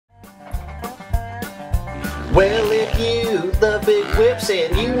Well, if you love big whips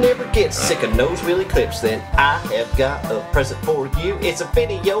and you never get sick of nose wheelie clips, then I have got a present for you. It's a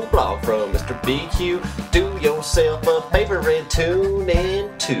video blog from Mr. BQ. Do yourself a favor and tune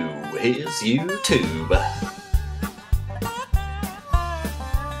in to his YouTube.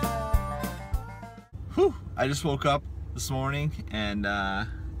 Whew. I just woke up this morning and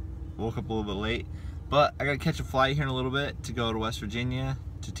woke up a little bit late, but I gotta catch a flight here in a little bit to go to West Virginia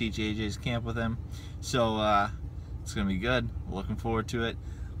to teach AJ's camp with him. So it's gonna be good. Looking forward to it.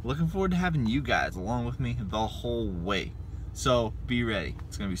 Looking forward to having you guys along with me the whole way. So be ready.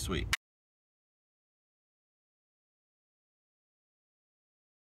 It's gonna be sweet.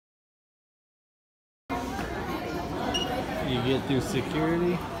 You get through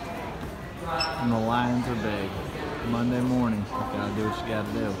security and the lines are big. Monday morning, you gotta do what you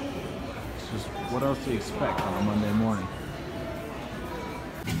gotta do. It's just, what else do you expect on a Monday morning?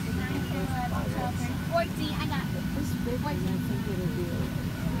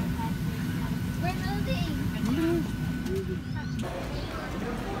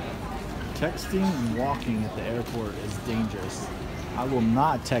 Texting and walking at the airport is dangerous. I will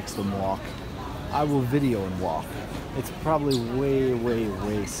not text and walk. I will video and walk. It's probably way, way,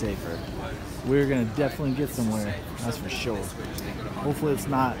 way safer. We're gonna definitely get somewhere, that's for sure. Hopefully it's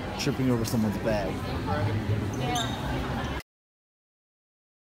not tripping over someone's bag.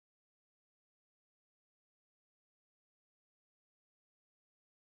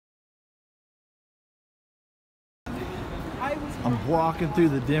 I'm walking through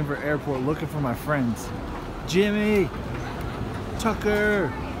the Denver airport looking for my friends. Jimmy,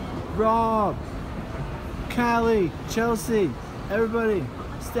 Tucker, Rob, Callie, Chelsea, everybody.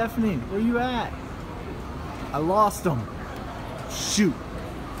 Stephanie, where you at? I lost them. Shoot.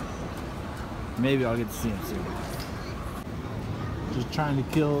 Maybe I'll get to see him soon. Just trying to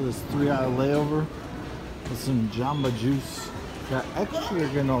kill this 3-hour layover with some Jamba Juice. Got extra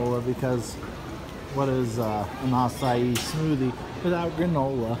granola because what is an acai smoothie without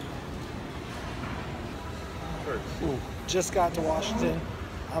granola. Ooh, just got to Washington.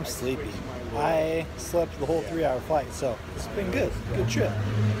 I'm sleepy. I slept the whole 3-hour flight, so it's been good. Good trip.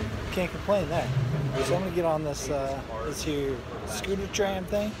 Can't complain there. So I'm gonna get on this this here scooter tram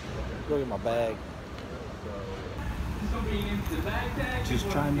thing. Go get my bag. Just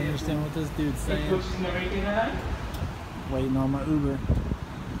trying to understand what this dude's saying. Waiting on my Uber.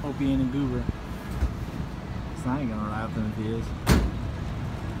 Hope he ain't a goober. So I ain't gonna ride with him if he is.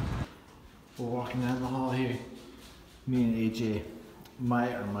 We're walking down the hall here. Me and AJ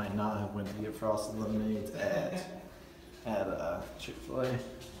might or might not have went to get frosted lemonades at Chick-fil-A.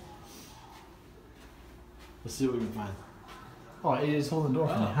 Let's see what we can find. Oh, AJ's holding the door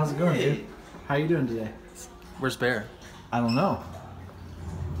for me. How's it going, dude? How you doing today? Where's Bear? I don't know.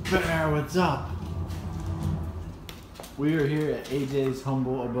 Bear, what's up? We are here at AJ's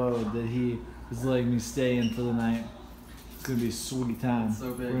humble abode that he is letting me stay in for the night. It's gonna be a sweet time.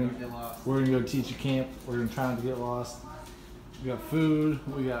 So big, we're gonna go teach a camp. We're gonna try not to get lost. We got food.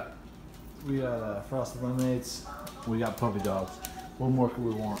 We got frosted lemonades. We got puppy dogs. What more could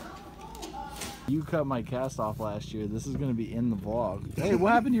we want? You cut my cast off last year. This is gonna be in the vlog. Hey,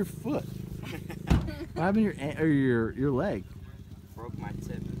 what happened to your foot? What happened to your leg? Broke my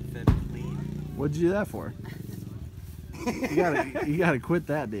tip. Fed clean. What'd you do that for? You gotta quit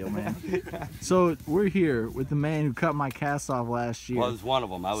that deal, man. So we're here with the man who cut my cast off last year. Well, I was one of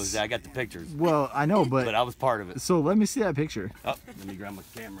them. I got the pictures. Well, I know, but I was part of it. So let me see that picture. Oh, let me grab my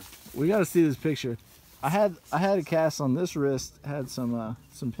camera. We gotta see this picture. I had a cast on this wrist. Had some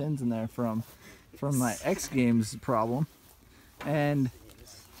pins in there from my X Games problem, and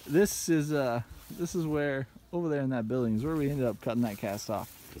this is where over there in that building is where we ended up cutting that cast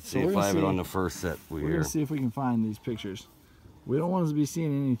off. Let's see if I have it on the first set. We're gonna see if we can find these pictures. We don't want us to be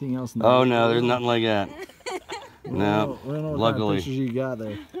seeing anything else. In oh no, there's nothing like that. No, we don't know what luckily. kind of pictures you got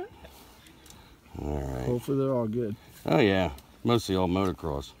there. All right. Hopefully they're all good. Oh yeah, mostly all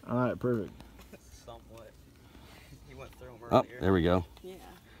motocross. All right, perfect. Somewhat. He went through them Oh, earlier. there we go. Yeah.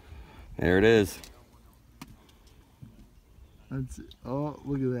 There it is. Oh,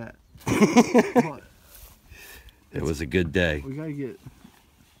 look at that. Oh, it was a good day. We gotta get.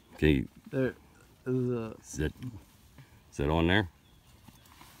 Okay. There is a. Is it on there?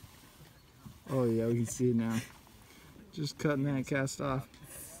 Oh yeah, we can see it now. Just cutting that cast off.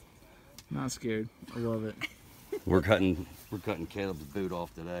 Not scared. I love it. We're cutting Caleb's boot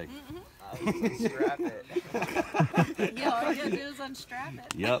off today. Unstrap it. Yeah, all you gotta do is unstrap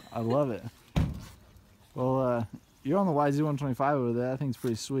it. Yep. I love it. Well, you're on the YZ125 over there. That thing's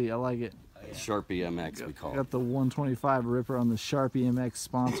pretty sweet. I like it. Sharpie MX, we call it. Got the 125 Ripper on the Sharpie MX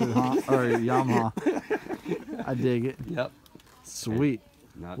sponsored or Yamaha. I dig it. Yep. Sweet.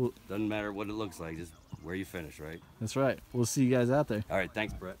 Doesn't matter what it looks like, just where you finish, right? That's right. We'll see you guys out there. All right,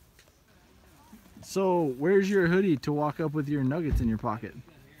 thanks, Brett. So, where's your hoodie to walk up with your nuggets in your pocket?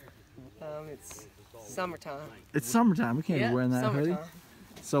 It's summertime. It's summertime. We can't be wearing that summertime. hoodie.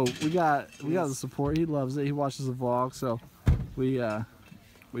 So we got the support. He loves it. He watches the vlog. So we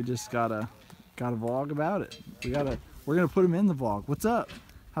just got a vlog about it. We're gonna put him in the vlog. What's up?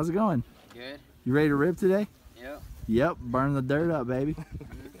 How's it going? Good. You ready to rip today? Yep. Yep. Burn the dirt up, baby.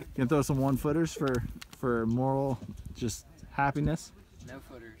 Gonna throw some 1-footers for moral just happiness. No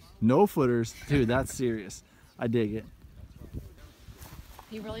footers. No footers, dude. That's serious. I dig it.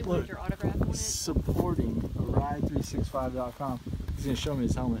 You really wanted your autograph on it? Supporting ride365.com. He's gonna show me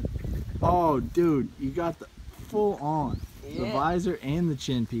his helmet. Oh, dude, you got the full on. The visor and the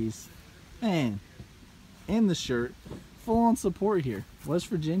chin piece. Man. And the shirt. Full on support here. West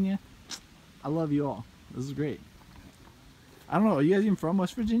Virginia. I love you all. This is great. I don't know, are you guys even from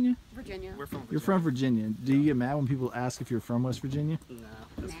West Virginia? Virginia. We're from Virginia. You're from Virginia. Do you get mad when people ask if you're from West Virginia? No,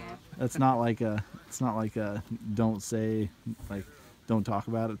 that's not. That's not like a, it's not like a don't say, like, don't talk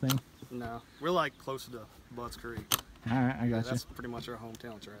about it thing? No. We're like close to Budds Creek. Alright, I got you. That's pretty much our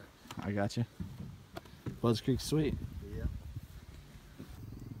hometown track. I got you. Budds Creek, sweet. Yeah.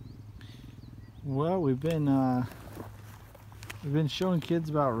 Well, we've been showing kids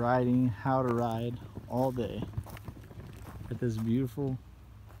about riding, how to ride all day at this beautiful,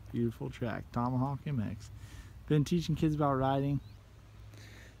 beautiful track, Tomahawk MX. Been teaching kids about riding,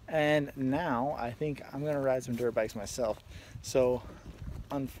 and now I think I'm gonna ride some dirt bikes myself. So,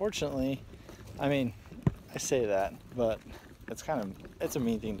 unfortunately, I mean, I say that, but it's a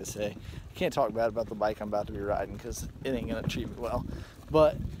mean thing to say. I can't talk bad about the bike I'm about to be riding because it ain't gonna treat me well.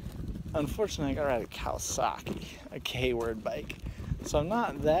 But unfortunately, I gotta ride a Kawasaki, a K-word bike. So I'm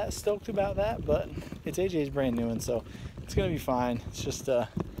not that stoked about that, but it's AJ's brand new one, so it's gonna be fine. It's just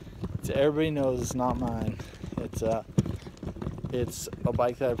everybody knows it's not mine. It's a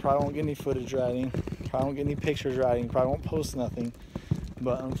bike that I probably won't get any footage riding, probably won't get any pictures riding, probably won't post nothing.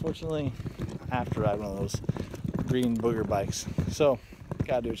 But unfortunately, I have to ride one of those green booger bikes. So,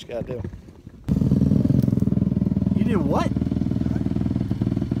 gotta do what you gotta do. You did what?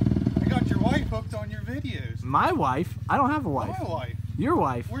 I got your wife hooked on your videos. My wife? I don't have a wife. My wife. Your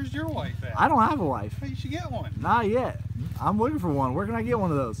wife? Where's your wife at? I don't have a wife. Hey, you should get one. Not yet. I'm looking for one. Where can I get one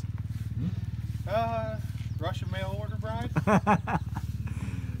of those? Russian mail order bride.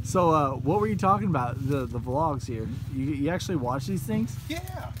 So, what were you talking about? The vlogs here. You actually watch these things?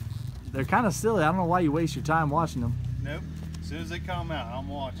 Yeah. They're kind of silly. I don't know why you waste your time watching them. Nope. As soon as they come out, I'm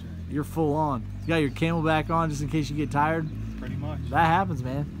watching it. You're full on. You got your Camelback on just in case you get tired? Pretty much. That happens,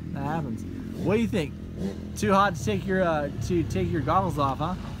 man. That happens. What do you think? Too hot to take your goggles off,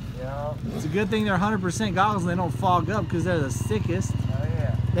 huh? Yeah. It's a good thing they're 100% goggles and they don't fog up because they're the sickest. Oh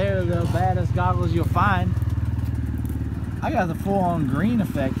yeah. They're the baddest goggles you'll find. I got the full-on green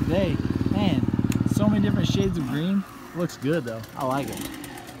effect today. Man, so many different shades of green. Looks good though. I like it.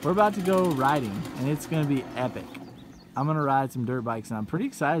 We're about to go riding and it's gonna be epic. I'm gonna ride some dirt bikes and I'm pretty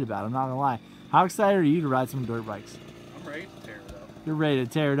excited about it, I'm not gonna lie. How excited are you to ride some dirt bikes? I'm ready to tear it up. You're ready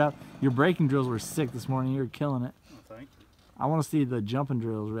to tear it up. Your braking drills were sick this morning. You were killing it. Oh, thank you. I want to see the jumping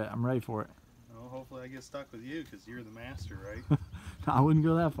drills. I'm ready for it. Well, hopefully I get stuck with you because you're the master, right? I wouldn't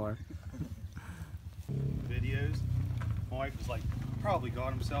go that far. Videos. My wife was like, probably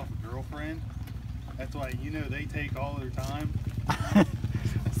got himself a girlfriend. That's why, you know, they take all their time.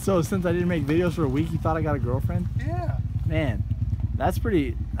 So since I didn't make videos for a week, you thought I got a girlfriend? Yeah. Man, that's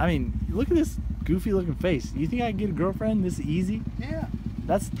pretty, I mean, look at this goofy looking face. You think I can get a girlfriend this easy? Yeah.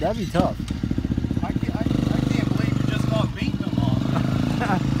 That'd be tough. I can't believe you're just not beating them on.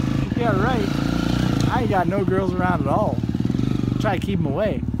 Yeah, right. I ain't got no girls around at all. Try to keep them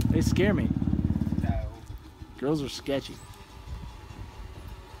away. They scare me. No. Girls are sketchy.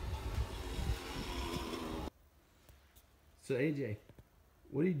 So AJ,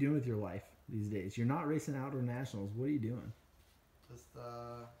 what are you doing with your life these days? You're not racing outdoor nationals. What are you doing? Just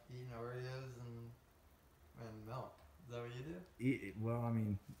eating Oreos and milk. Is that what you do? Well, I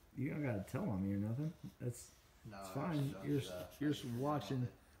mean, you don't gotta tell on me or nothing. That's No, it's I fine. actually don't You're do that. you're I just usually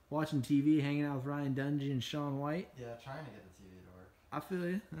watching TV, hanging out with Ryan Dungey and Sean White. Yeah, trying to get the TV to work. I feel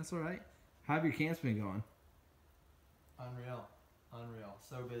you. That's all right. How have your camps been going? Unreal.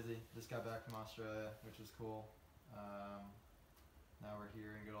 So busy. Just got back from Australia, which was cool. Now we're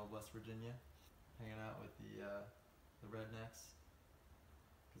here in good old West Virginia, hanging out with the rednecks.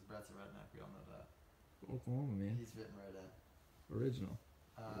 Because Brett's a redneck, we all know that. Oklahoma, man. He's fitting right in. Original.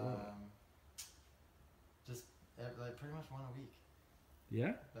 Just like pretty much one a week.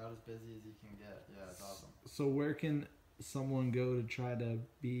 Yeah? About as busy as you can get. Yeah, it's awesome. So where can someone go to try to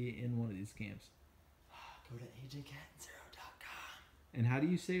be in one of these camps? Go to AJCatanzaro.com. And how do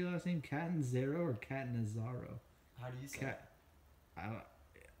you say your last name? Catanzaro or Catanzaro? How do you say it?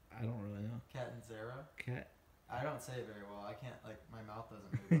 I don't really know. Catanzaro? Cat. I don't say it very well. I can't, like, my mouth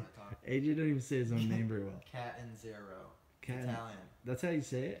doesn't move when I talk. AJ don't even say his own name very well. Catanzaro. Cat. Italian. That's how you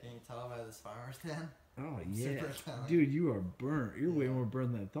say it? Can you tell by this farmer's stand? Oh, I'm yeah. super Italian. Dude, you are burnt. You're way Yeah. more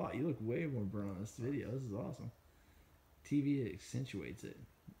burnt than I thought. You look way more burnt on this video. This is awesome. TV accentuates it.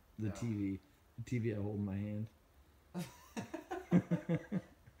 The Yeah. TV I hold in my hand.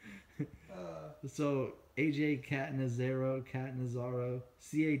 So AJ Catanzaro, Catanzaro,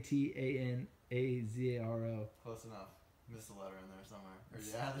 Catanazaro. Close enough. Missed a letter in there somewhere. Or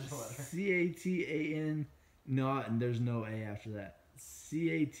yeah, there's a letter. Catan. No, and there's no A after that.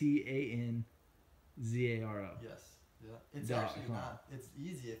 Catanzaro. Yes. Yeah. It's Dot actually com. not. It's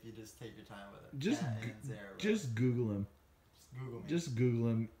easy if you just take your time with it. Just Just Google him. Google me. Just Google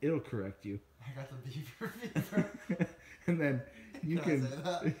him. It'll correct you. I got the Beaver fever. And then you Can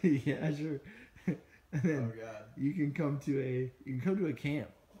I can, say yeah, sure. And then Oh god. you can come to a camp.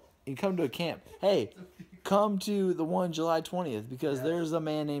 You can come to a camp. Hey, come to the one July 20th because Yes. there's a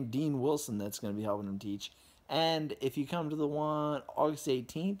man named Dean Wilson that's going to be helping him teach. And if you come to the one August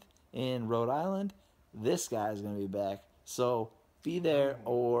 18th in Rhode Island, this guy's going to be back. So be there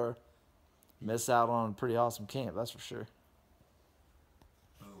or miss out on a pretty awesome camp, that's for sure.